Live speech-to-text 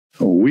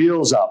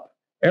Wheels up.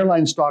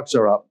 Airline stocks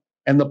are up,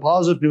 and the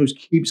positive news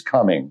keeps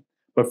coming.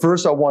 But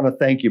first, I want to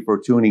thank you for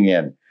tuning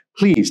in.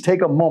 Please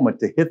take a moment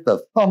to hit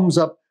the thumbs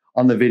up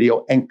on the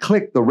video and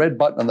click the red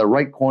button on the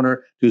right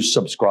corner to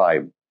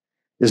subscribe.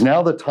 Is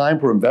now the time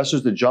for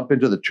investors to jump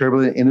into the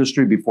turbulent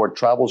industry before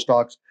travel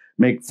stocks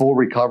make full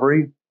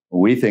recovery?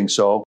 We think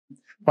so.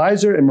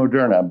 Pfizer and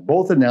Moderna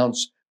both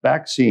announced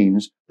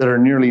vaccines that are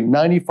nearly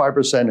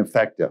 95%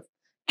 effective.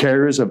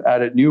 Carriers have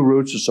added new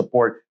routes to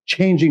support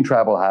changing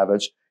travel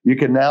habits. You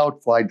can now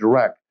fly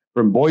direct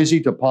from Boise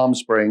to Palm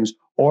Springs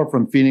or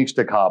from Phoenix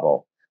to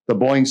Cabo. The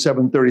Boeing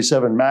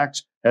 737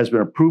 MAX has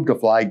been approved to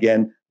fly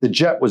again. The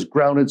jet was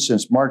grounded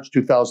since March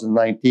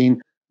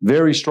 2019.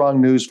 Very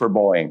strong news for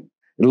Boeing.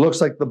 It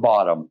looks like the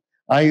bottom.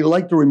 I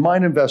like to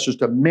remind investors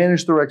to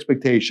manage their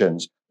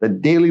expectations. The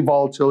daily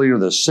volatility or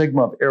the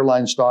sigma of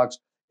airline stocks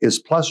is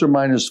plus or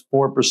minus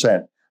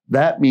 4%.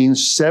 That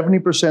means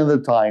 70% of the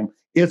time,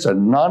 it's a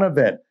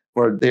non-event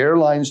for the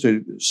airlines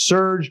to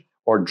surge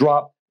or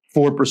drop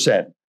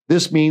 4%.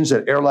 This means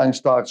that airline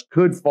stocks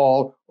could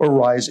fall or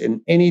rise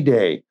in any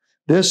day.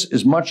 This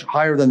is much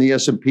higher than the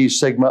S&P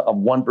sigma of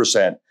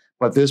 1%,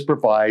 but this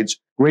provides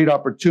great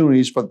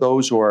opportunities for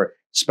those who are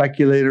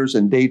speculators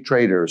and day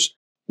traders.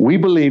 We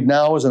believe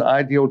now is an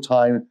ideal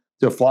time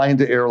to fly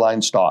into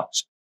airline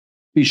stocks.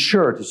 Be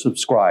sure to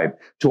subscribe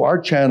to our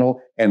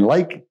channel and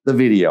like the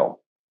video.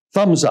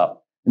 Thumbs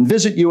up and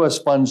visit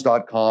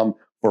usfunds.com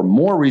for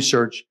more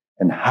research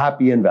and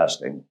happy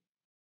investing.